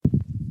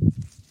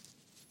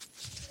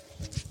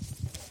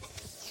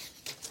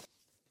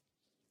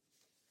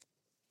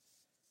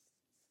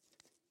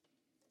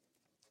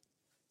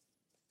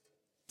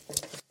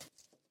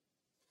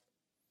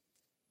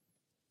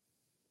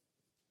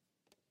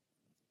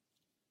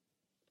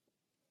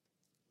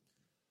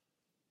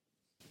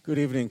Good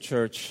evening,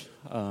 church.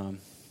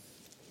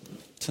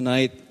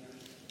 Tonight,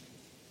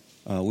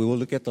 we will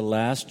look at the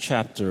last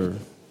chapter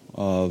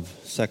of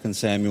 2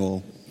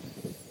 Samuel,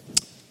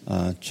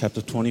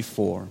 chapter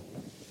 24.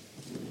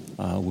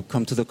 We'll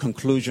come to the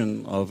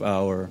conclusion of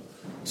our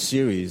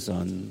series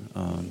on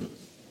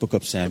Book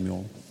of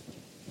Samuel.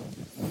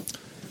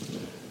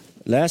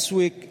 Last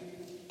week,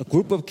 a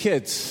group of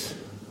kids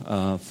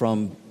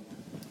from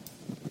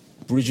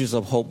Bridges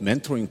of Hope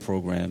mentoring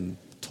program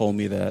told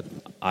me that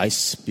I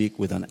speak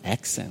with an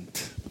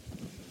accent.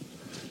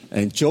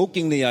 And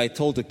jokingly, I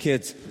told the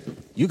kids,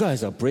 you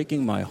guys are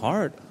breaking my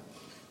heart.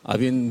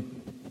 I've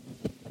been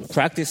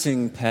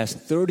practicing past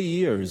 30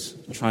 years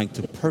trying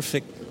to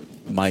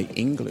perfect my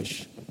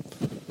English.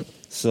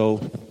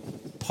 So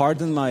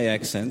pardon my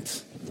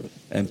accent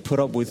and put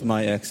up with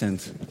my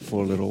accent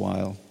for a little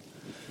while.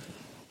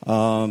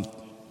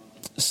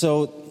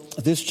 So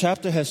this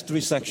chapter has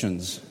three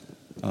sections.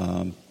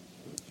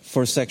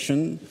 First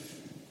section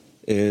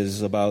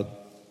is about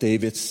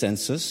David's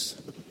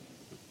census.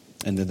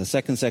 And then the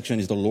second section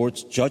is the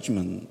Lord's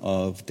judgment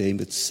of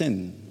David's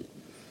sin.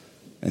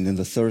 And then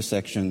the third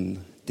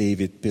section,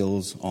 David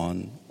builds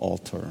an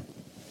altar.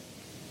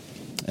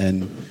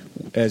 And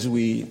as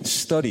we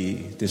study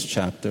this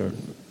chapter,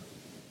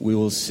 we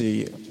will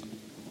see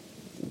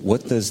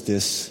what does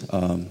this,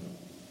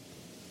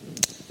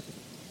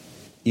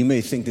 you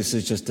may think this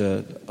is just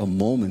a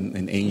moment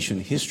in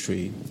ancient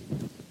history,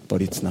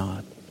 but it's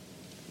not.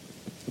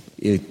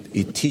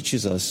 It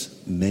teaches us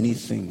many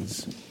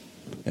things,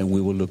 and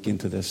we will look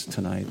into this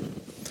tonight.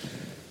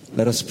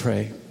 Let us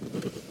pray.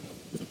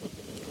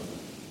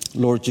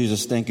 Lord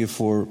Jesus, thank you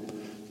for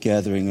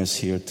gathering us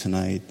here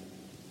tonight.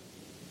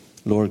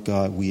 Lord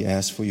God, we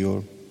ask for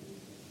your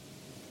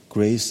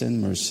grace and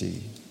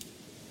mercy.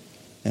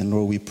 And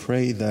Lord, we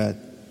pray that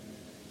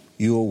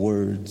your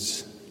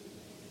words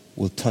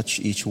will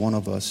touch each one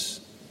of us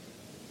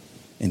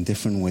in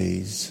different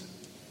ways.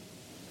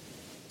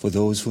 For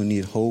those who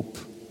need hope,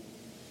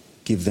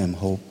 give them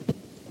hope.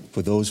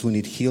 For those who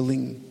need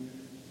healing,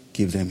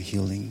 give them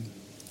healing.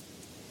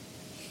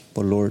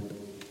 But Lord,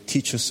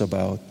 teach us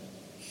about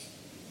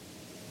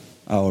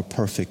our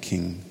perfect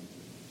King,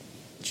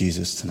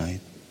 Jesus, tonight.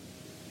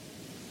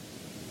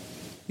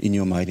 In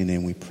your mighty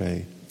name we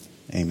pray.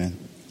 Amen.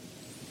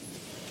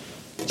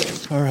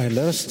 All right,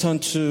 let us turn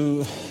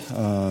to,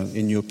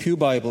 in your Pew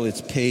Bible,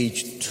 it's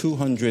page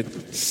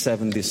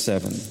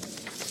 277.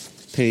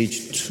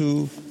 Page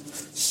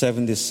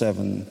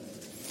 277.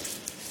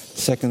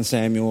 2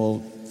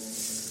 Samuel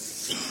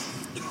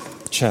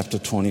chapter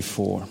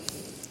 24.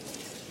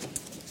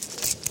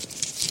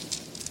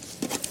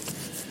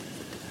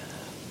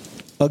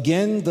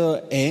 Again,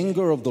 the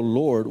anger of the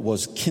Lord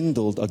was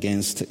kindled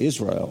against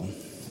Israel,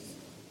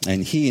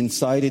 and he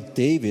incited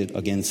David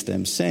against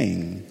them,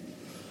 saying,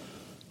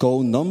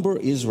 "Go number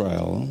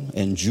Israel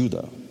and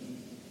Judah."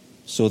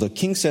 So the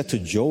king said to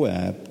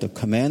Joab, the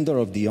commander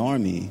of the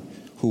army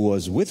who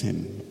was with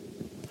him,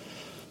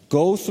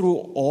 "Go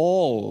through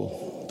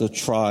all the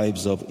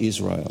tribes of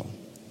Israel.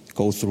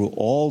 Go through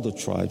all the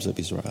tribes of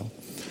Israel,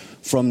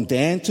 from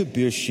Dan to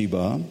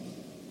Beersheba,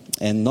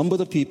 and number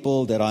the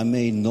people that I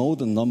may know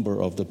the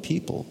number of the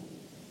people."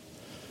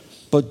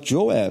 But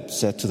Joab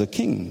said to the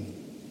king,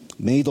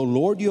 "May the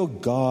Lord your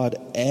God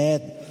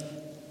add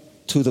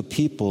to the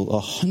people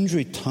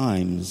 100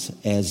 times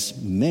as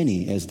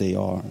many as they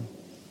are,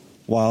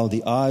 while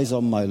the eyes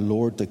of my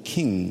lord the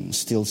king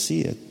still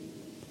see it.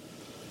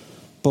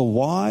 But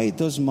why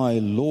does my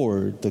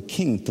lord the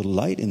king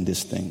delight in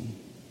this thing?"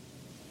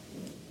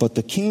 But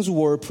the king's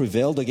word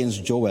prevailed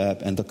against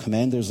Joab and the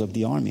commanders of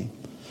the army.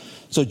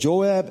 So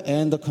Joab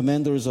and the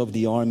commanders of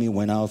the army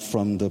went out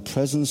from the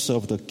presence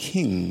of the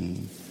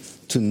king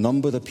to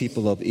number the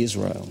people of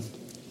Israel.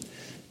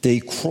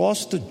 They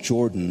crossed the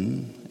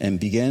Jordan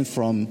and began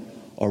from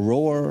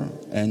Aroer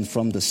and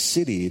from the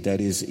city that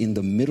is in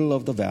the middle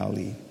of the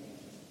valley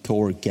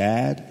toward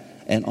Gad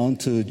and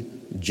unto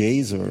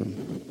Jazer.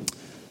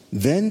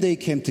 Then they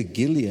came to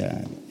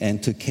Gilead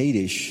and to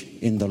Kadesh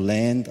in the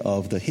land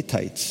of the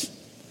Hittites.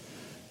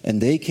 And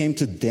they came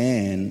to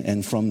Dan,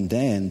 and from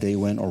Dan they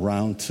went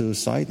around to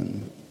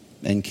Sidon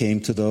and came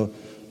to the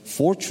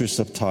fortress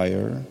of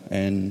Tyre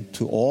and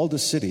to all the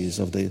cities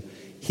of the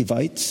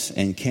Hivites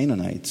and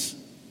Canaanites.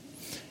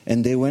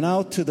 And they went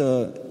out to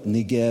the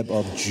Negeb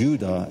of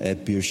Judah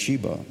at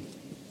Beersheba.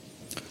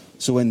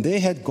 So when they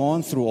had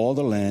gone through all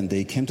the land,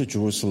 they came to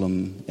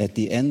Jerusalem at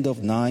the end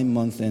of 9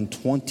 months and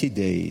 20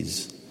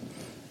 days.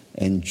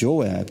 And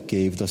Joab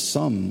gave the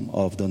sum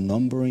of the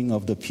numbering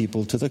of the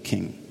people to the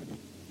king.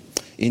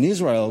 In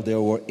Israel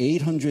there were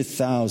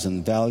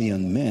 800,000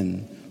 valiant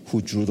men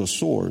who drew the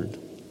sword,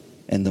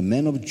 and the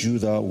men of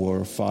Judah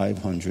were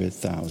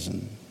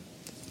 500,000.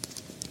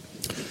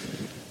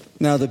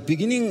 Now the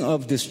beginning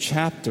of this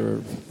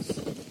chapter,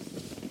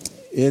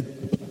 it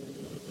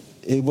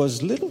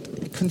was a little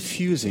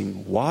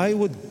confusing. Why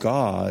would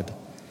God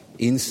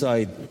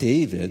incite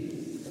David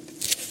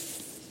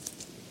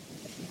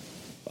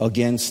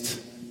against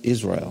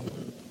Israel?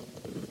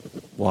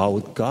 Why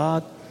would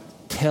God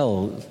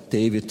tell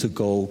David to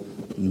go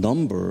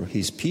number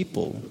his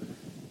people,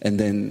 and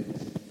then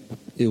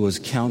it was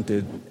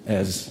counted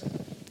as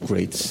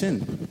great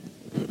sin.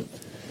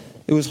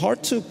 It was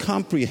hard to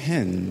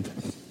comprehend,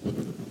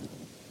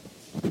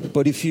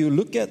 but if you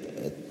look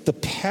at the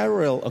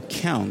parallel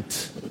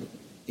account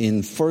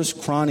in 1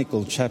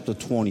 Chronicles chapter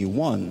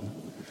 21,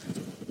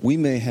 we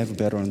may have a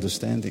better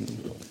understanding.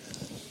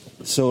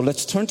 So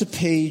let's turn to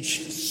page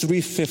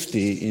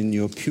 350 in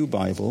your Pew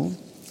Bible.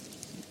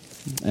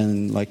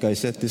 And like I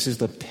said, this is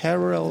the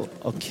parallel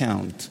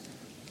account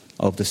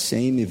of the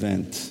same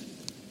event.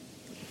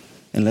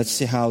 And let's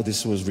see how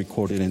this was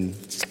recorded in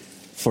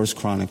 1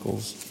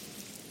 Chronicles.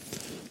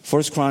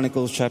 1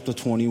 Chronicles chapter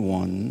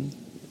 21.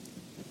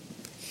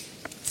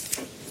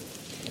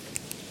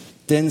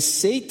 Then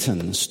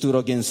Satan stood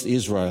against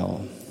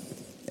Israel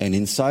and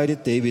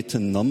incited David to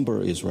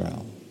number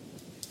Israel.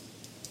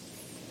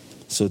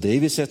 So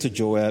David said to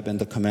Joab and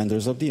the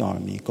commanders of the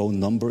army, go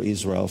number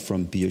Israel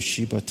from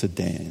Beersheba to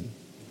Dan.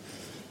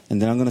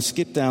 And then I'm going to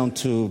skip down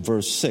to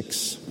verse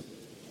 6.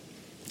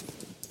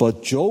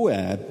 But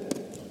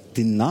Joab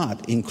did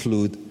not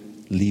include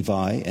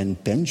Levi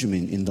and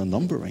Benjamin in the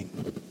numbering,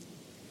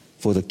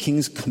 for the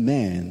king's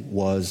command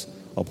was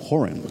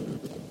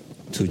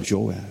abhorrent to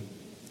Joab.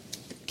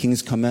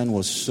 King's command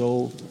was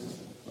so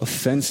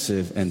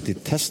offensive and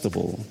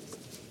detestable,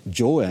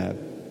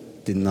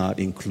 Joab did not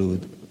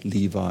include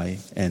Levi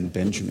and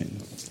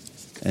Benjamin.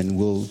 And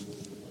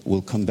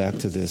we'll come back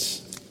to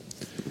this.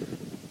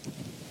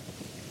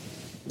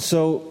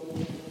 So,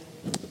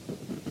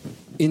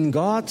 in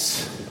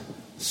God's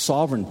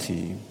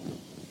sovereignty,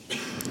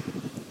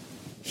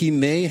 He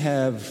may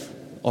have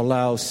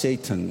allowed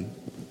Satan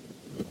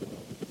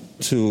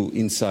to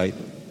incite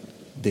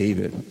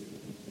David,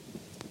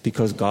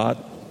 because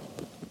God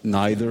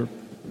neither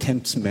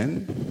tempts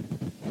men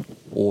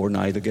or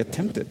neither get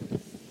tempted.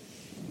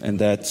 And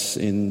that's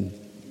in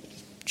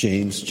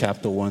James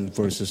chapter 1,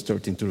 verses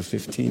 13 through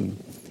 15.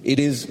 It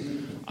is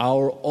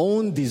our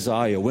own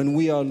desire, when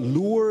we are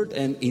lured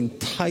and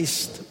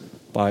enticed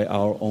by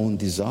our own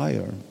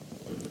desire,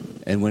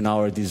 and when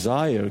our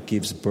desire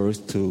gives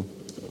birth to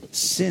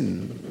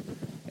sin,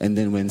 and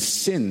then when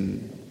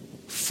sin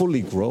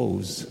fully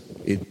grows,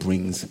 it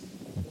brings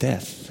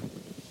death.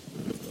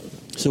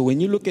 So when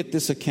you look at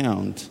this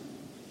account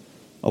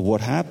of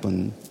what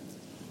happened,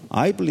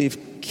 I believe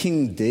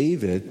King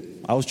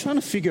David, I was trying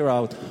to figure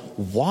out,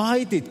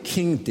 why did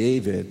King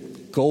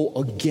David go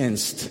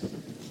against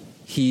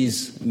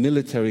his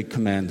military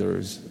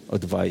commander's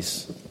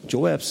advice?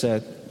 Joab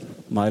said,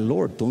 my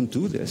Lord, don't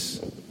do this.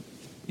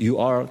 You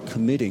are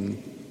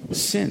committing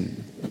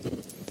sin.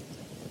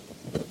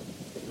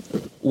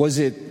 Was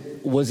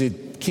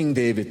it King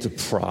David's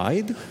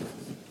pride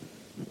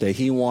that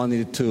he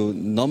wanted to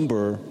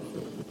number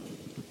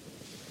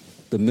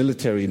the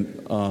military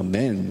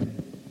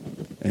men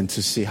and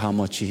to see how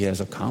much he has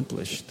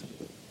accomplished?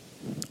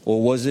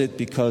 Or was it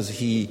because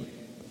he,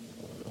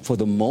 for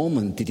the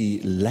moment, did he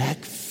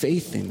lack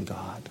faith in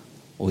God?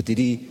 Or did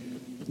he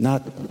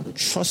not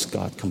trust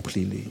God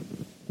completely?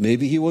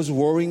 Maybe he was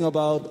worrying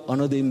about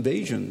another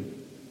invasion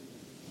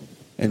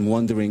and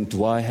wondering,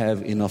 do I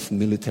have enough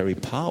military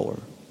power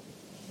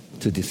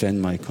to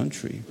defend my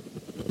country?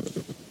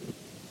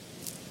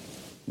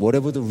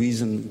 Whatever the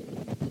reason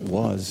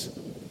was,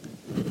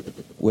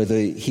 whether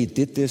he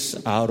did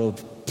this out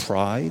of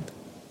pride,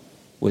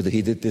 whether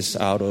he did this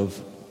out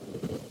of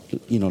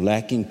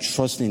lacking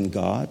trust in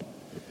God,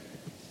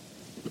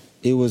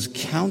 it was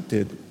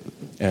counted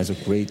as a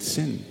great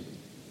sin.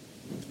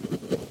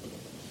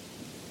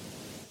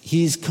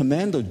 His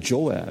commander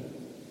Joab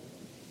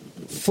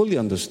fully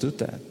understood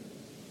that.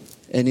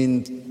 And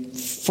in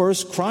 1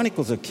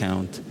 Chronicles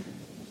account,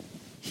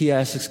 he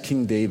asks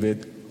King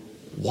David,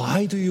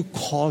 why do you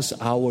cause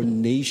our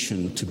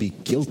nation to be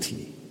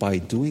guilty by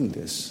doing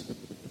this?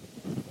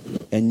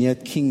 And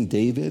yet King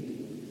David,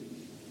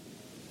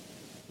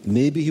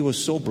 maybe he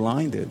was so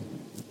blinded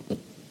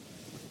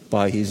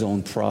by his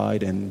own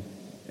pride and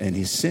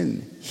his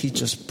sin, he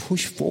just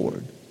pushed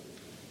forward.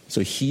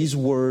 So his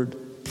word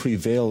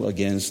prevailed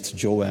against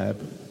Joab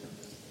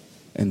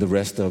and the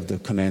rest of the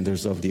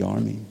commanders of the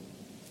army.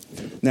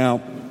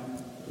 Now,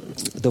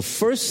 the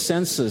first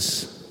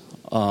census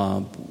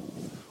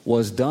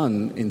was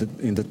done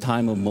in the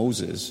time of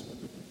Moses.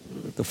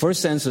 The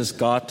first census,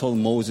 God told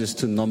Moses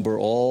to number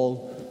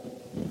all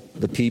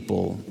the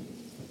people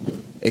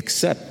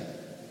except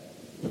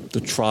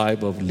the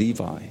tribe of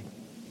Levi.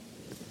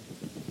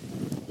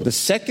 The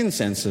second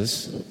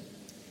census,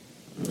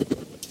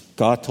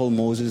 God told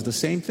Moses the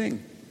same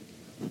thing.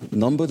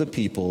 Number the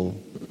people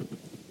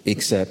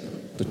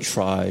except the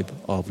tribe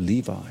of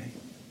Levi.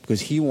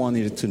 Because he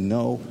wanted to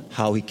know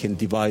how he can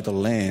divide the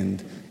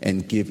land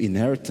and give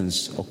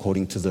inheritance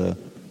according to the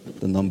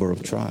number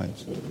of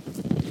tribes.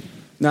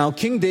 Now,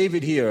 King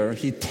David here,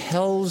 he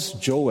tells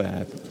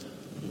Joab,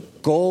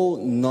 go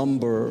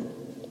number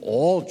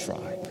all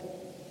tribe.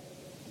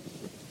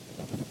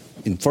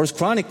 In 1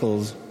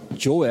 Chronicles,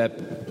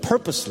 Joab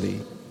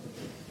purposely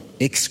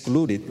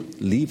excluded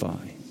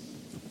Levi.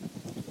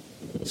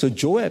 So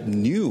Joab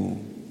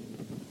knew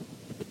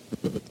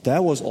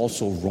that was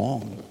also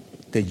wrong.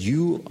 That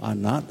you are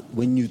not,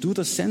 when you do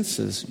the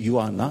census, you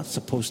are not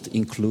supposed to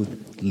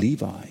include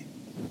Levi.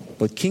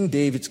 But King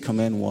David's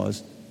command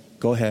was,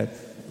 go ahead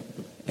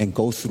and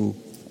go through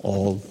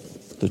all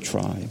the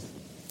tribe.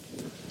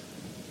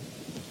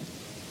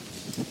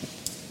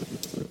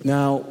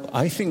 Now,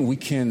 I think we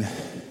can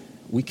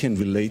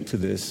relate to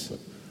this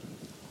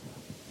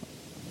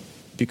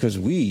because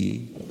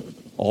we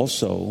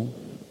also,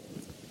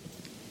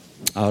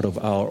 out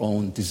of our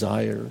own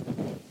desire,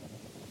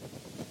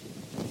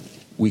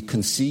 we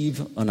conceive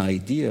an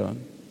idea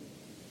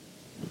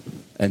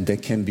and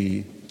that can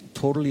be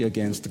totally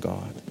against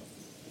God.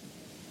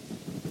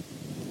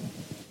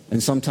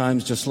 And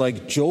sometimes, just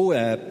like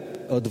Joab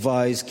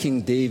advised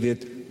King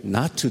David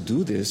not to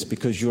do this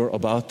because you're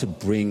about to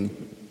bring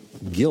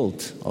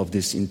guilt of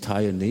this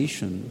entire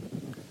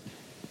nation,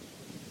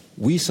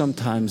 we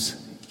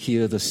sometimes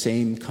hear the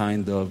same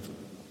kind of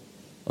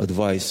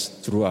advice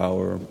through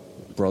our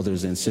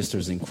brothers and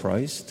sisters in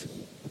Christ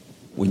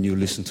when you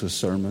listen to a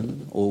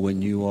sermon or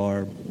when you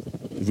are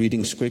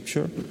reading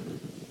scripture.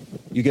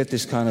 You get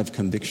this kind of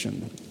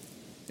conviction.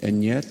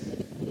 And yet,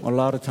 a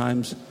lot of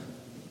times,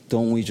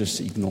 don't we just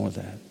ignore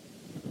that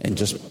and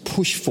just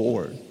push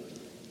forward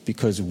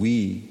because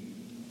we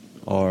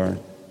are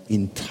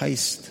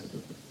enticed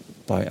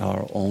by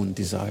our own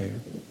desire?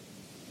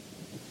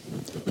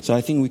 So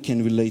I think we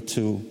can relate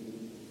to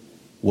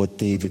what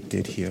David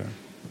did here.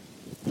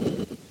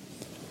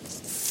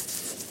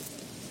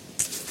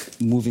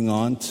 Moving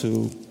on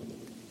to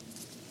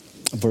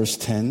verse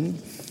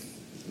 10.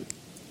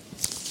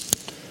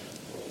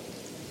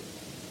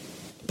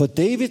 But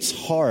David's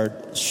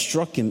heart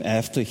struck him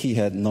after he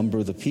had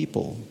numbered the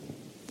people.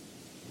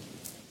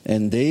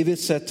 And David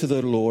said to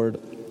the Lord,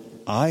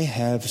 I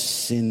have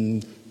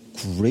sinned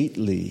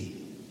greatly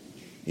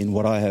in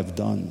what I have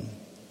done.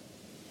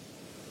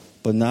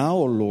 But now,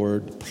 O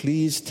Lord,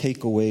 please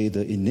take away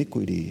the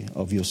iniquity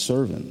of your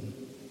servant,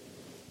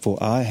 for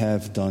I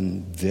have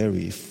done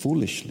very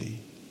foolishly.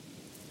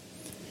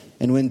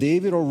 And when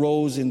David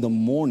arose in the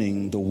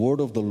morning, the word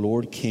of the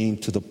Lord came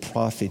to the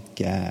prophet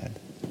Gad,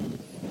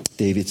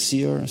 David's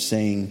seer,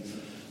 saying,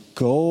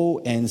 Go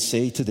and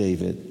say to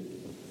David,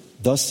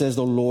 Thus says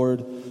the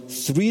Lord,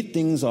 3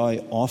 things I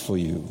offer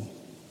you.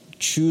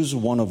 Choose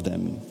one of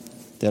them,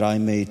 that I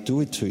may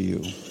do it to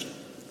you.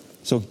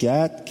 So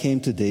Gad came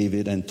to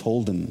David and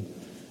told him,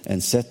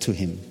 and said to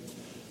him,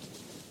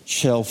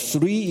 Shall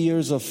 3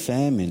 years of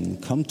famine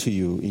come to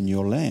you in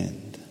your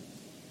land?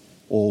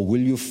 Or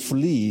will you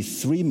flee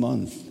 3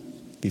 months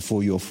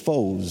before your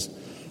foes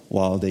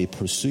while they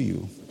pursue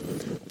you?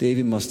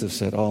 David must have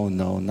said, oh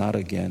no, not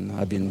again.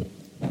 I've been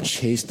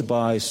chased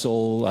by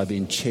Saul. I've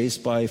been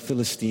chased by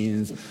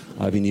Philistines.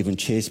 I've been even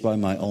chased by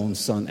my own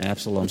son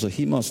Absalom. So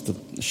he must have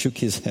shook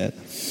his head.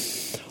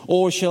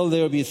 Or shall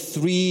there be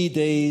 3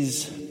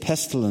 days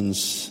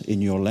pestilence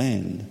in your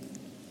land?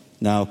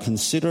 Now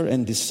consider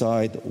and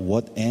decide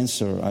what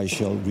answer I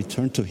shall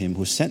return to him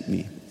who sent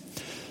me.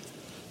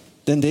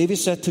 Then David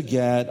said to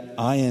Gad,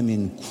 I am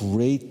in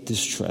great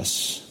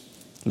distress.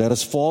 Let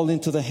us fall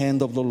into the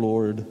hand of the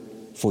Lord,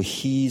 for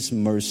his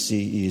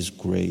mercy is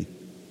great.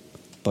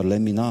 But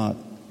let me not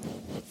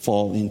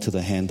fall into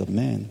the hand of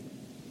man.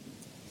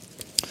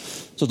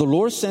 So the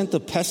Lord sent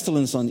a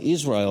pestilence on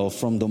Israel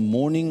from the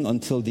morning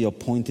until the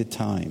appointed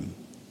time.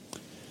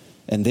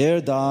 And there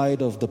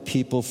died of the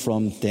people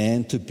from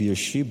Dan to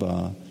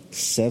Beersheba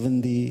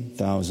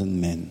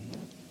 70,000 men.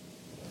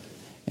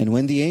 And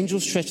when the angel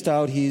stretched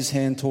out his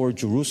hand toward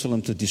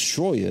Jerusalem to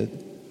destroy it,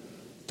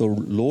 the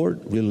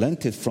Lord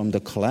relented from the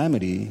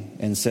calamity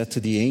and said to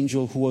the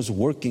angel who was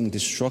working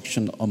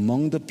destruction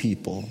among the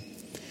people,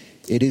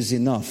 It is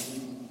enough.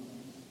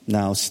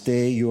 Now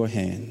stay your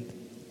hand.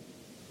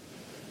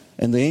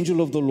 And the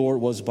angel of the Lord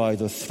was by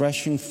the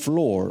threshing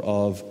floor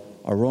of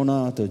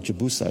Araunah the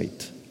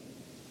Jebusite.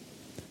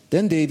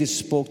 Then David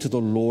spoke to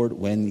the Lord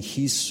when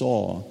he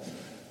saw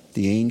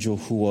the angel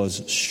who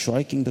was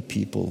striking the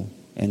people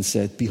and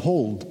said,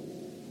 Behold,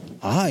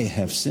 I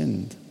have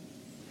sinned,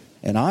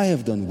 and I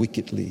have done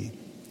wickedly.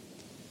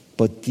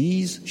 But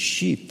these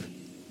sheep,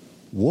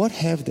 what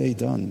have they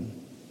done?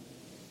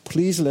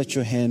 Please let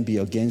your hand be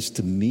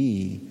against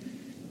me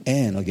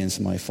and against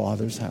my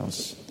father's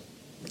house.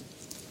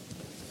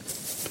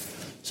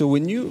 So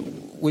when you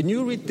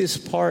read this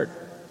part,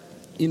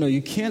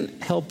 you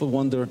can't help but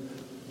wonder,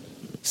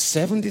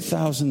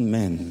 70,000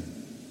 men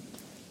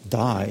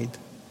died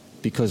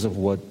because of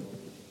what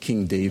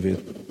King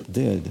David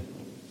did.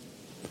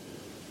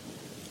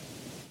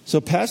 So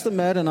Pastor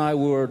Matt and I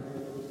were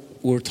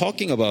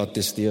talking about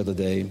this the other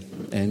day,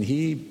 and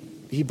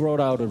he brought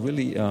out a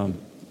really an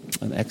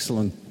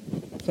excellent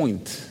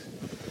point.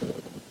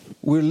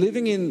 We're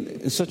living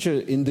in such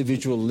an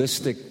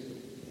individualistic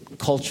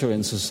culture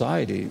and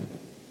society.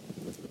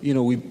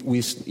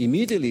 We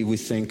immediately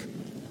think,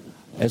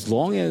 as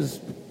long as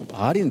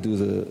I didn't do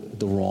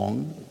the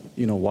wrong,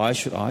 why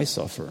should I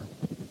suffer?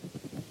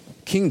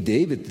 King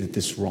David did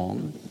this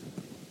wrong,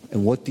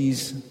 and what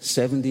these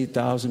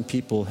 70,000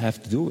 people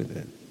have to do with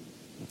it?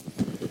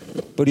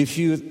 But if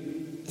you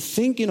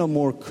think in a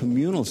more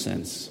communal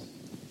sense,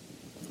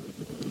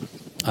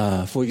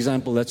 for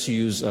example, let's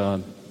use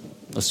a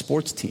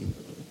sports team.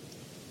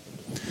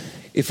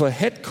 If a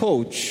head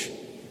coach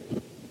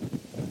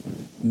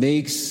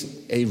makes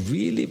a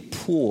really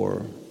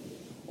poor,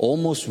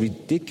 almost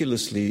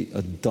ridiculously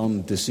a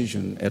dumb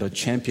decision at a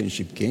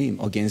championship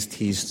game against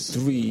his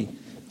 3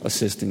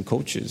 assistant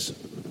coaches,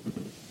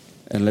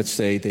 and let's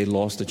say they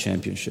lost the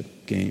championship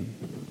game,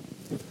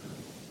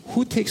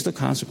 who takes the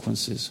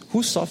consequences?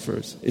 Who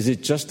suffers? Is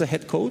it just the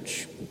head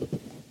coach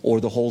or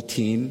the whole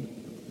team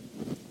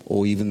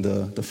or even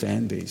the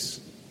fan base?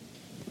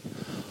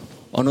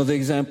 Another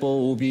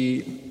example will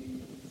be,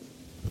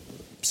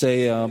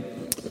 say, a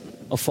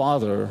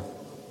father,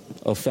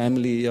 a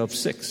family of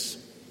 6.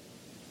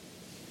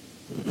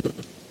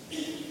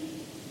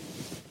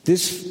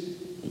 This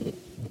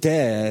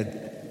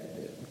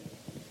dad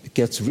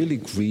gets really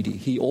greedy.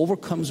 He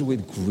overcomes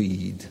with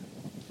greed,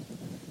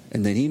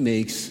 and then he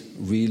makes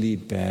really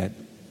bad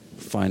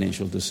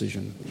financial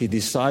decision. He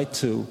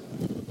decides to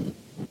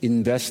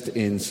invest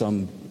in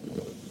some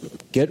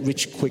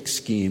get-rich-quick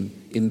scheme,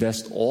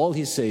 invest all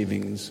his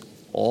savings,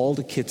 all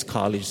the kids'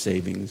 college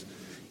savings,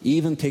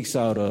 even takes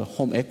out a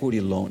home equity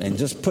loan and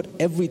just put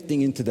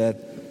everything into that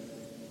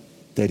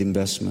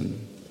investment.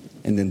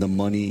 And then the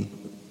money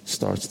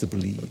starts to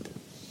bleed.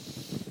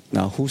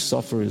 Now, who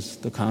suffers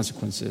the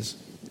consequences?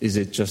 Is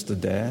it just the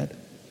dad?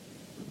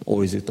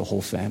 Or is it the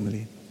whole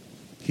family?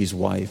 His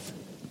wife,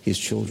 his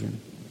children?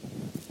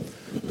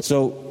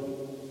 So,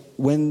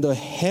 when the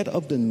head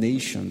of the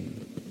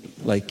nation,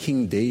 like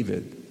King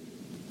David,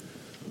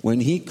 when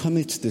he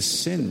commits this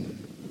sin,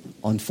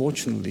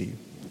 unfortunately,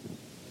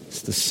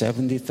 it's the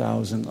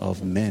 70,000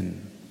 of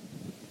men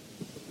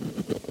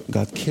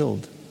got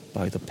killed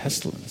by the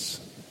pestilence.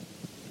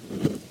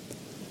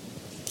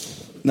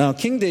 Now,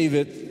 King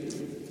David,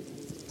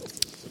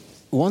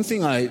 one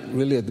thing I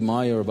really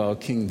admire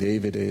about King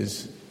David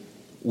is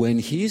when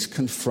he's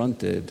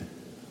confronted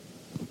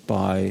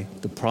by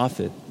the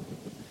prophet,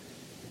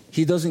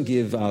 he doesn't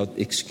give out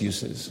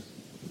excuses.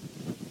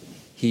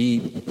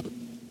 He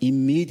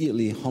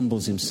immediately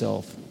humbles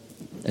himself,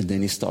 and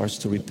then he starts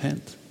to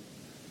repent.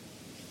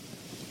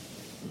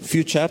 A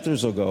few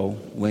chapters ago,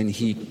 when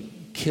he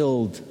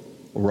killed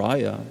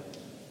Uriah,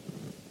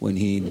 when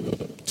he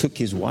took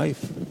his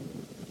wife,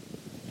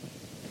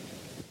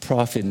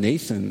 Prophet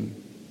Nathan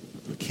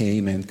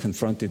came and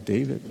confronted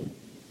David.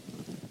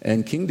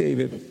 And King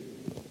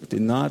David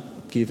did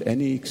not give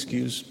any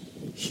excuse.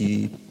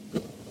 He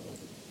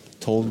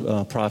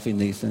told Prophet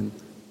Nathan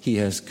he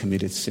has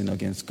committed sin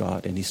against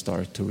God, and he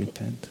started to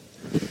repent.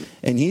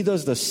 And he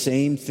does the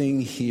same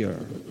thing here.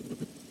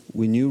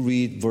 When you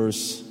read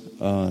verse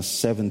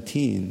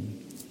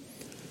 17,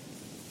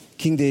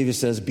 King David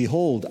says,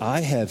 "Behold,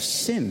 I have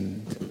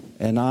sinned,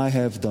 and I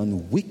have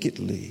done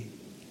wickedly.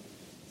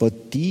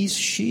 But these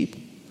sheep,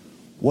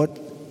 what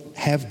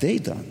have they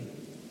done?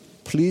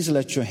 Please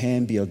let your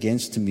hand be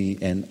against me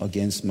and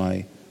against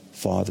my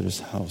father's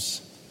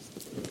house."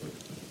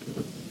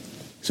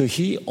 So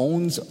he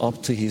owns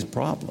up to his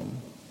problem.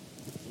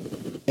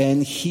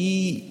 And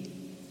he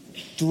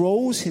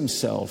throws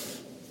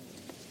himself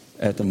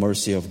at the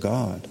mercy of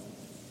God.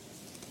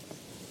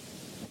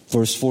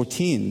 Verse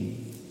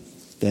 14,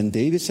 then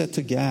David said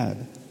to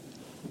Gad,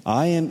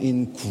 "I am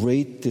in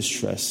great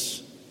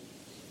distress.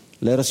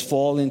 Let us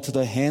fall into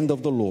the hand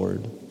of the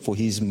Lord, for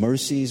his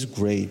mercy is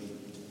great.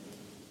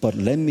 But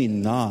let me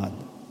not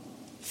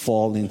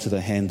fall into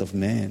the hand of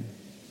man."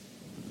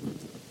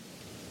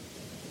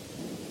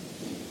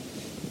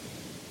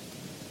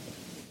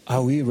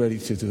 Are we ready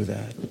to do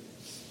that?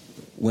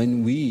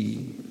 When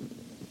we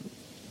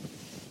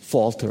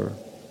falter,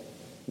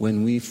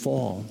 when we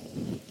fall,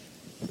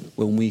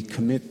 when we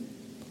commit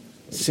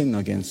sin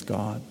against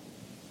God,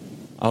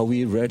 are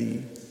we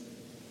ready?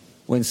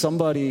 When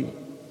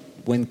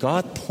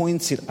God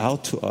points it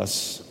out to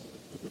us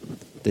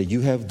that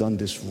you have done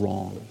this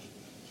wrong,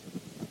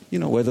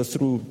 whether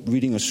through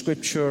reading a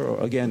scripture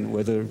or again,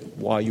 whether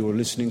while you were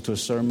listening to a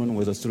sermon,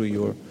 whether through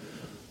your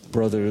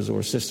brothers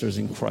or sisters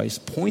in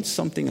Christ, point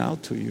something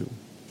out to you.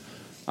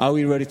 Are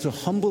we ready to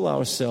humble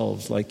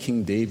ourselves like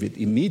King David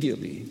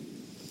immediately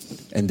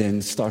and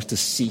then start to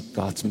seek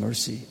God's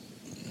mercy?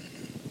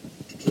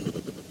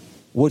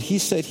 What he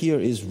said here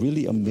is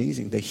really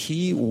amazing, that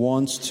he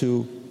wants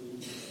to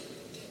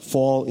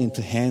fall into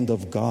the hand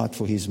of God,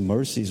 for his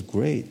mercy is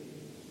great.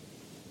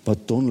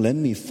 But don't let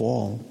me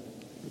fall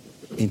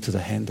into the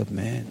hand of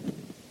man.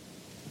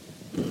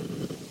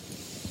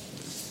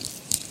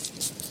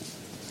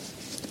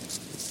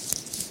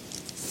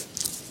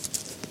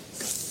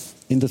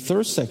 In the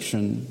third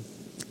section,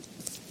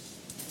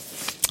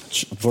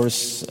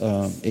 verse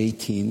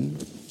 18,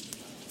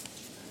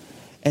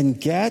 and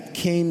Gad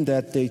came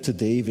that day to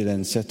David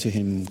and said to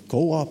him,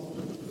 "Go up,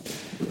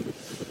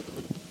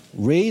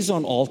 raise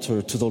an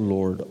altar to the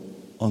Lord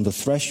on the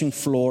threshing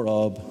floor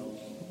of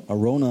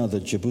Araunah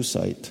the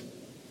Jebusite."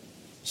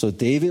 So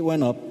David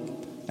went up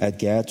at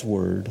Gad's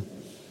word,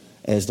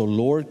 as the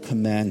Lord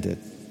commanded,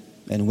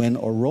 And when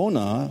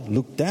Araunah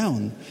looked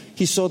down,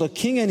 he saw the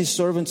king and his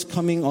servants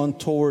coming on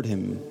toward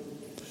him.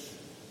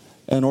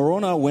 And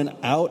Araunah went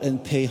out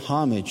and paid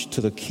homage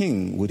to the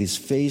king with his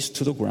face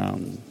to the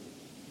ground.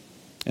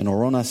 And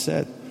Araunah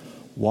said,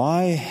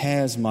 "Why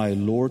has my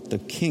lord the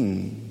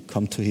king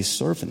come to his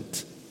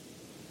servant?"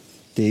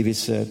 David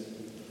said,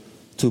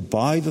 "To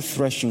buy the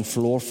threshing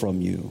floor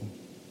from you,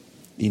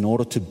 in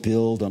order to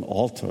build an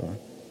altar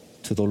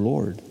to the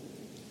Lord,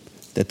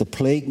 that the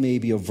plague may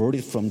be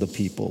averted from the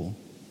people."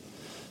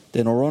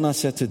 Then Araunah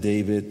said to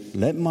David,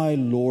 "Let my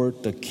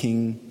lord the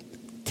king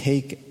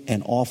take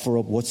and offer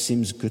up what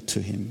seems good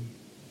to him.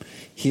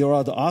 Here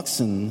are the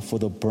oxen for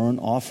the burnt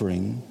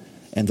offering,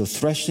 and the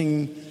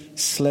threshing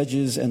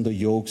sledges and the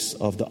yokes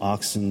of the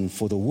oxen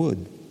for the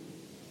wood.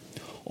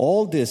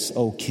 All this,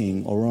 O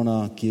king,"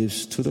 Araunah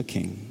gives to the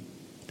king.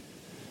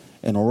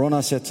 And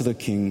Araunah said to the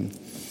king,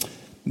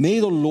 "May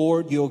the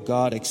Lord your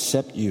God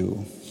accept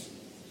you."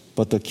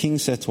 But the king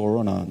said to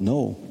Araunah,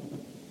 "No,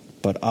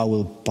 but I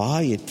will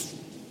buy it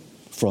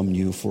from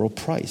you for a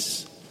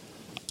price.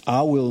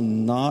 I will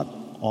not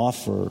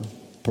offer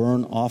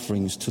burnt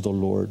offerings to the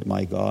Lord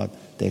my God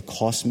that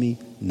cost me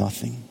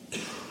nothing."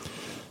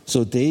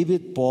 So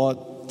David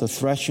bought the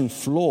threshing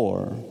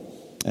floor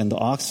and the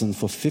oxen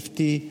for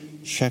 50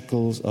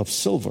 shekels of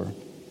silver.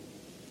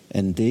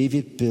 And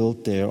David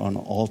built there an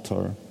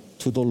altar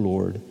to the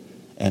Lord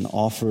and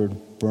offered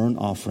burnt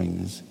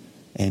offerings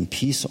and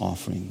peace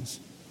offerings.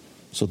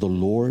 So the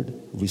Lord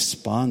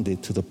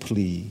responded to the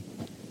plea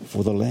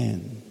for the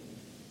land,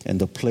 and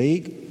the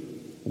plague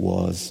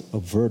was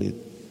averted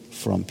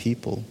from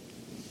people.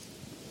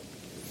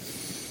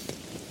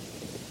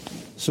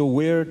 So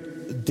where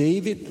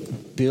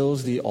David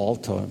builds the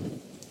altar,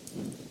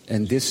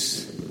 and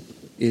this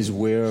is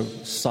where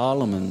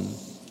Solomon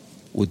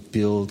would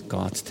build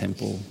God's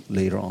temple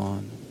later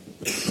on.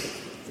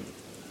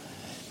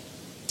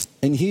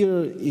 And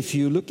here, if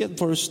you look at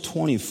verse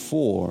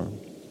 24,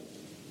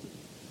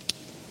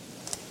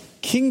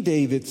 King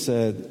David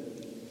said,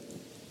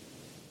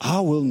 "I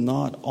will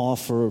not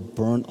offer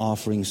burnt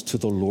offerings to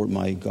the Lord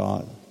my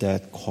God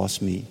that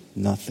cost me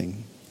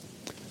nothing."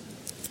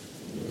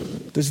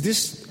 Does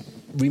this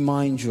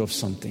remind you of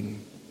something?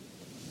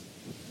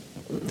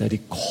 That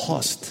it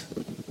cost?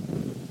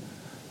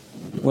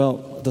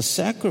 Well, the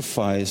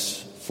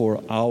sacrifice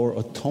for our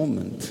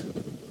atonement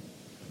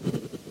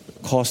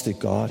costed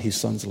God his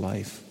son's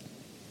life.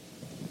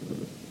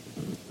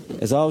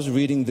 As I was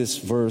reading this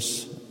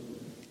verse,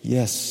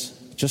 yes,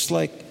 just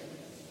like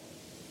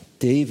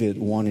David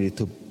wanted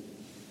to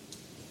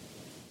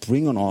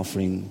bring an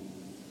offering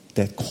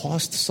that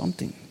cost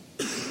something,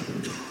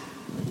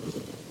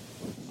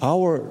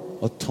 our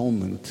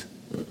atonement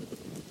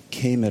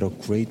came at a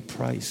great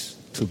price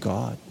to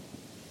God,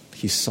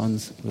 his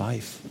son's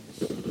life.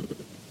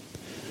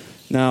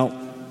 Now,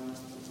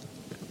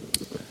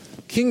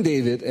 King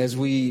David, as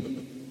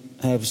we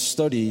have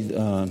studied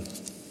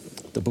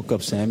the book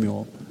of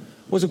Samuel,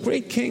 was a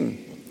great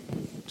king.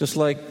 Just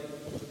like,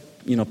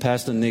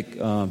 Pastor Nick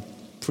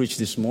preached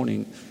this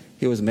morning,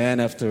 he was a man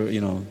after,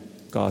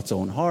 God's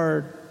own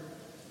heart.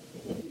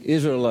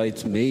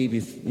 Israelites maybe,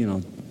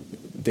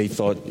 they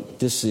thought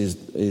this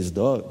is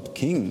the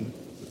king.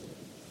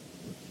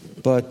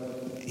 But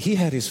he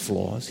had his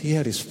flaws, he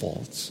had his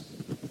faults.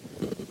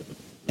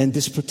 And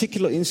this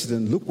particular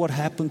incident, look what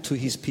happened to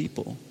his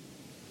people.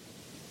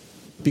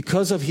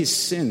 Because of his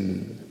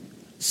sin,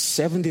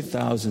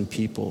 70,000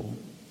 people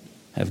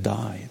have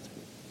died.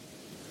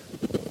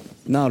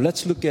 Now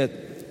let's look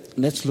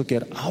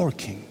at our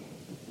king,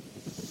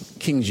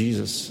 King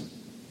Jesus.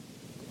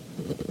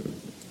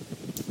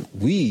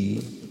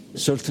 We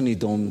certainly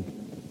don't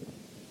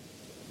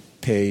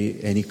pay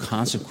any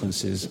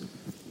consequences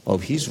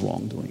of his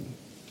wrongdoing.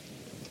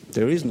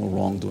 There is no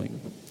wrongdoing.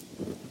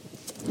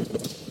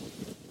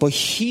 But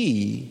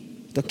he,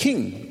 the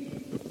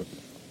king,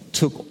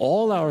 took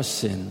all our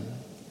sin,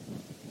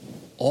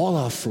 all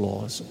our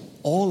flaws,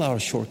 all our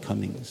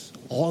shortcomings,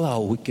 all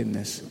our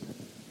wickedness.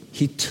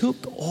 He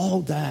took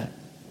all that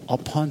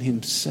upon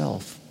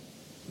himself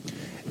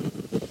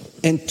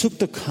and took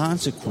the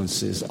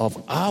consequences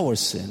of our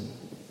sin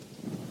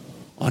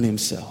on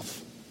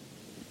himself.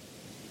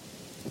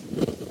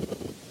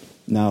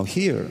 Now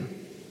here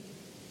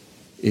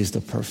is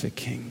the perfect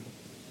king.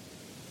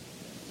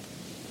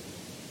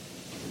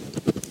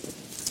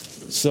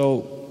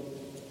 So,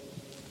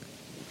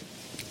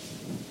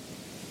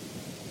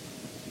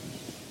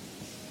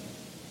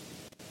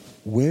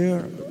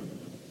 where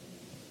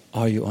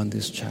are you on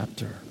this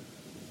chapter?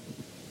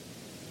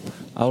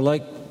 I would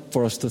like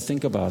for us to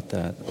think about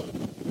that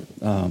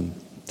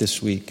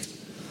this week.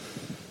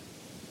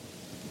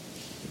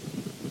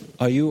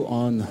 Are you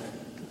on,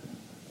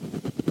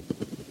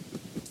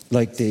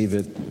 like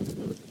David,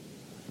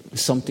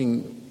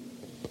 something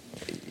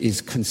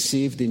is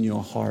conceived in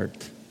your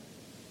heart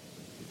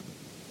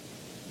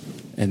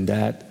and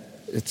that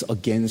it's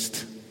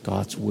against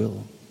God's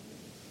will?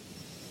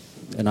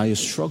 And are you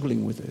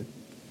struggling with it?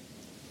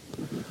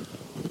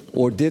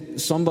 Or did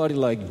somebody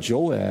like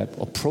Joab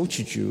approach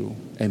you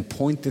and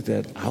pointed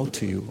that out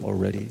to you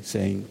already,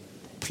 saying,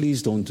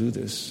 please don't do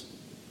this?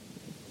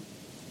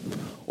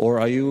 Or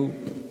are you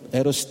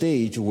at a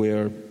stage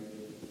where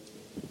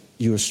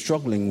you're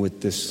struggling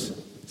with this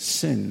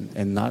sin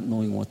and not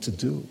knowing what to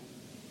do?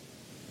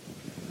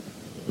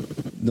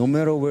 No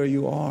matter where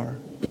you are,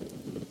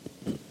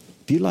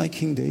 be like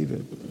King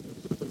David.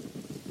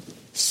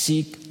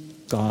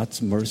 Seek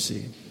God's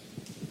mercy.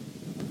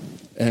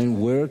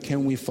 And where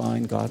can we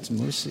find God's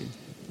mercy?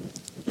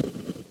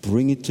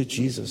 Bring it to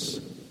Jesus.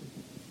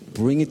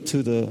 Bring it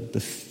to the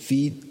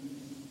feet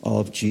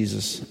of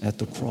Jesus at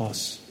the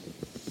cross.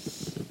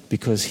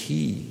 Because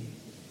He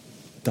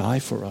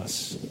died for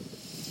us.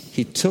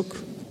 He took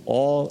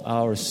all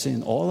our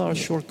sin, all our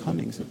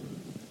shortcomings.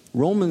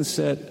 Romans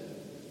said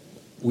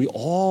we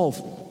all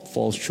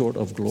fall short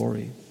of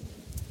glory.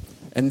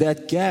 And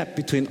that gap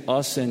between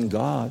us and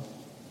God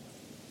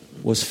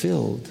was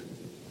filled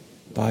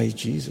by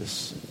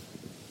Jesus.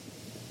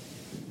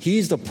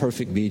 He's the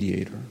perfect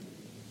mediator.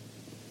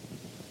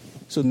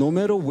 So no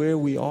matter where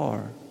we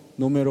are,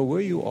 no matter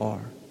where you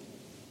are,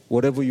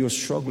 whatever you're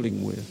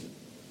struggling with,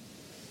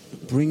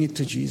 bring it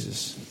to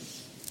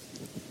Jesus.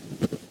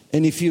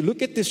 And if you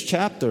look at this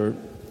chapter,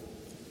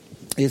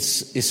 it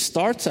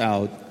starts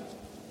out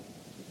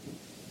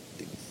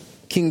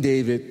King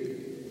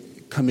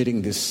David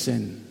committing this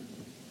sin.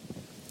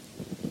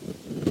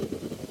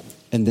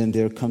 And then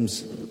there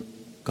comes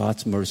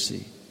God's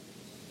mercy.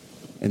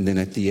 And then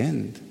at the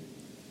end,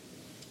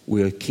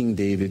 where King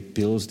David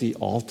builds the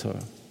altar,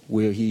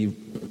 where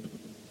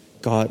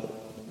God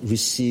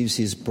receives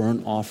his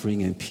burnt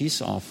offering and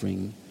peace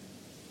offering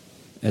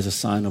as a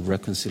sign of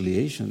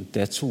reconciliation,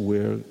 that's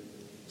where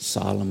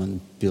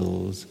Solomon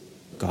builds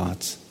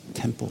God's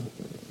temple.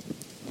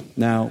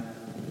 Now,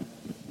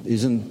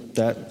 isn't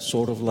that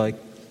sort of like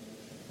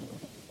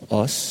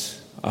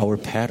us, our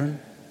pattern?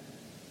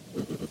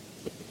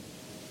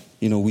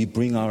 You know, we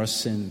bring our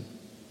sin.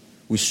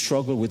 We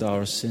struggle with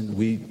our sin.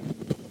 We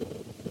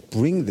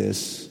bring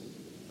this.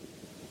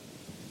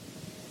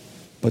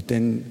 But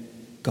then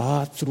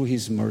God, through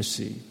His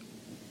mercy,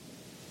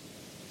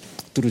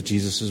 through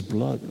Jesus'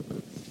 blood,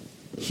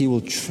 He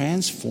will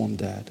transform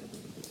that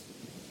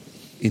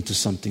into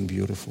something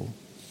beautiful.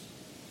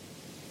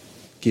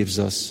 Gives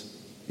us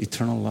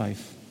eternal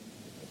life,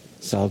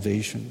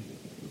 salvation,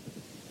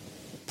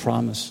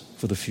 promise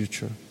for the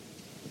future.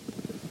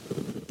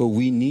 But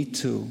we need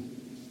to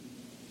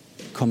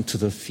come to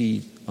the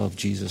feet of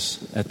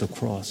Jesus at the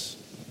cross.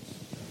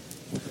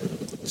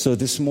 So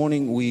this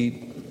morning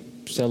we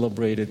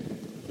celebrated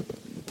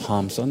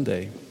Palm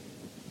Sunday.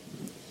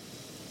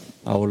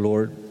 Our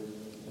Lord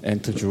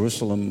entered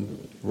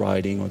Jerusalem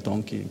riding a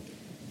donkey.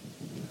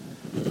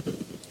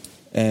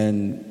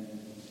 And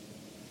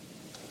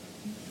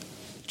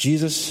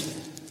Jesus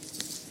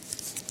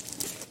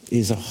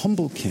is a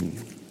humble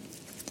king.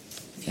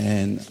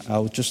 And I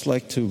would just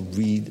like to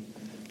read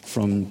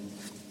from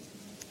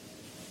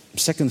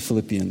 2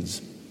 Philippians,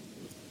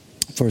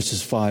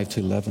 verses 5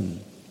 to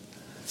 11.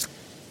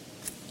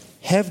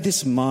 Have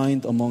this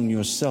mind among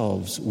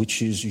yourselves,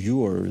 which is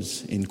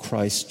yours in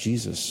Christ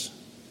Jesus,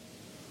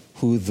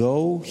 who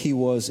though He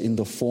was in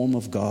the form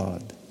of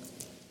God,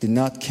 did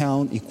not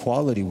count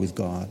equality with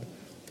God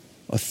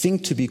a thing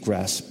to be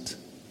grasped,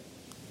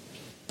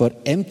 but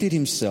emptied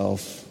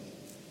Himself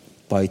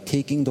by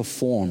taking the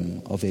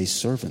form of a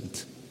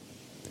servant,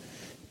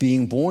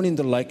 being born in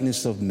the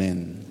likeness of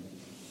men,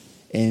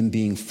 and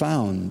being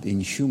found in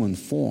human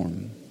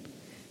form,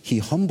 He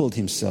humbled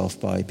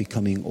Himself by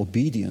becoming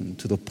obedient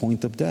to the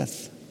point of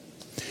death,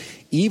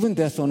 even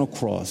death on a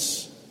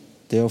cross.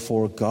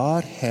 Therefore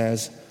God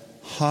has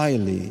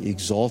highly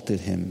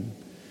exalted Him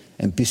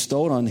and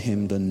bestowed on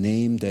Him the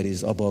name that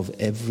is above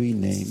every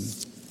name,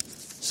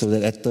 so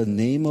that at the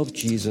name of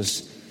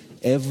Jesus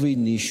every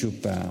knee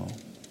should bow,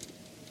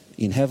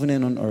 in heaven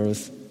and on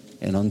earth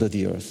and under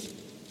the earth,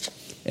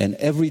 and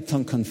every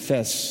tongue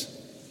confess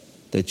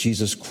that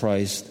Jesus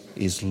Christ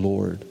is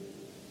Lord,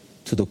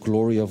 to the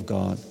glory of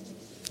God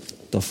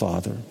the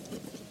Father.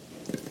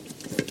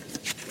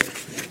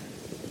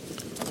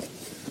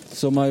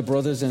 So my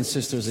brothers and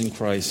sisters in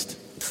Christ,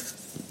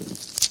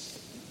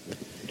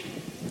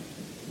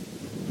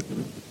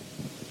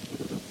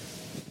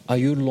 are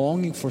you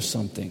longing for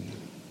something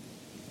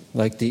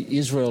like the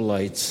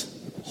Israelites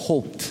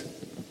hoped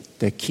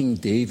that King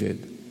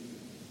David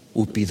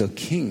would be the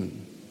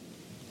king,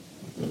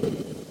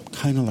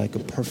 kind of like a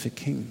perfect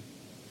king?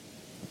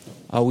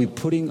 Are we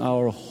putting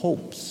our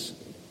hopes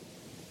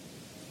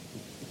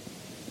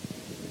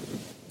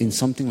in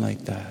something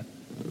like that?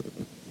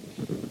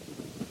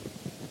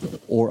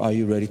 Or are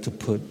you ready to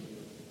put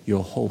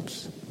your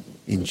hopes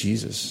in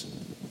Jesus,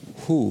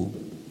 who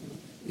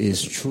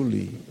is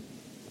truly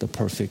the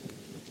perfect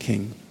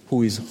king,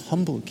 who is a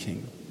humble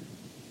king,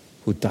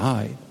 who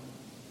died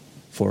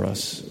for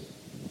us?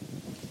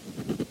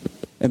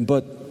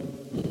 But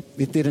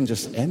it didn't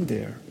just end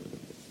there.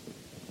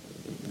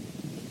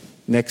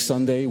 Next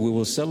Sunday, we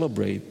will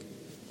celebrate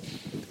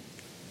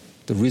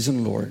the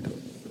risen Lord.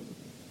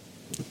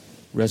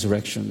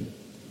 resurrection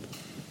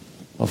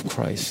of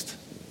Christ.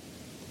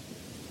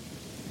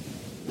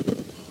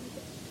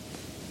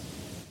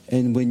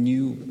 And when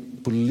you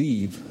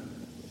believe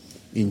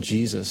in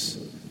Jesus,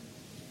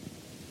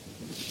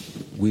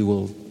 we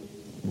will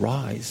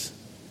rise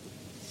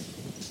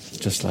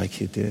just like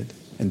he did.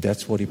 And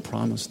that's what he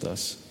promised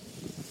us.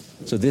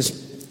 So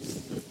this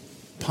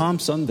Palm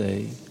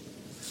Sunday,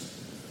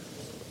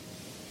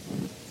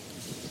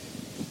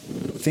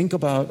 think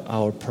about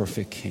our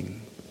perfect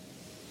King.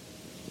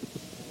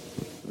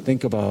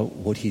 Think about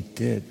what he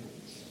did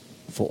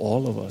for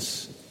all of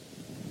us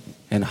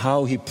and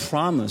how he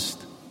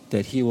promised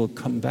that he will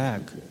come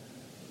back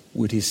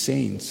with his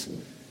saints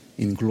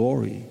in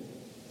glory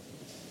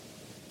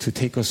to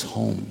take us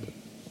home,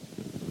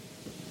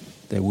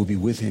 that we'll be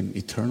with him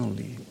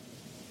eternally,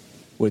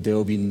 where there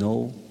will be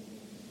no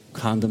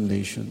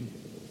condemnation,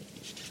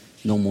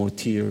 no more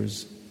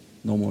tears,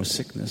 no more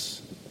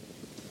sickness.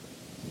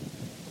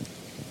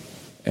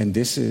 And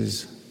this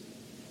is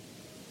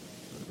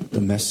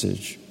the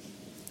message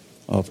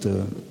of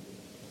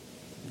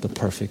the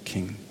perfect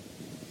King.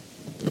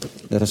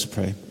 Let us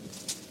pray.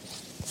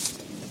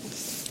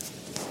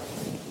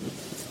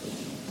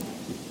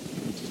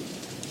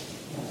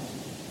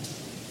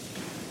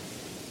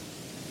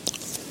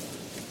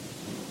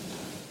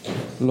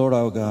 Lord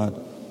our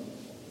God,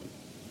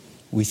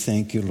 we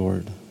thank you,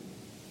 Lord.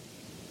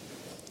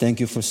 Thank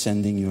you for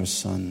sending your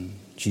Son,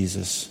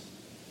 Jesus,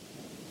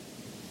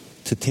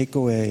 to take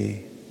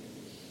away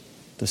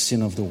the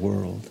sin of the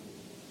world,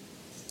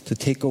 to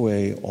take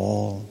away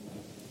all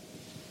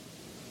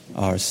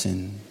our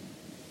sin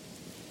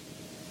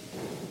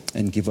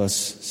and give us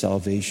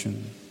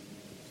salvation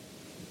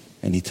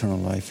and eternal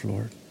life,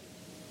 Lord.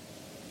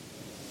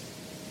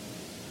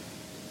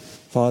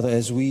 Father,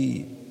 as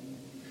we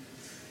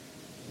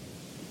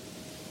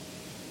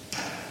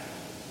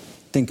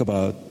think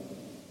about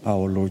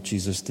our Lord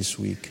Jesus this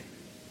week,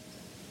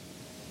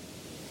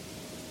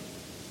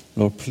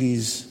 Lord,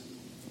 please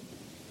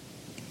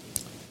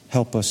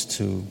help us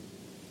to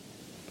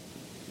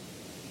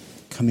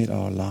commit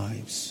our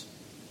lives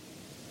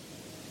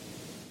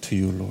to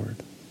you, Lord.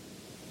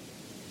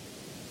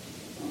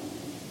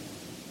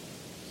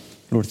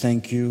 Lord,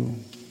 thank you.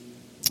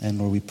 And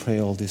Lord, we pray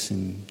all this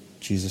in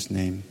Jesus'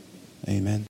 name. Amen.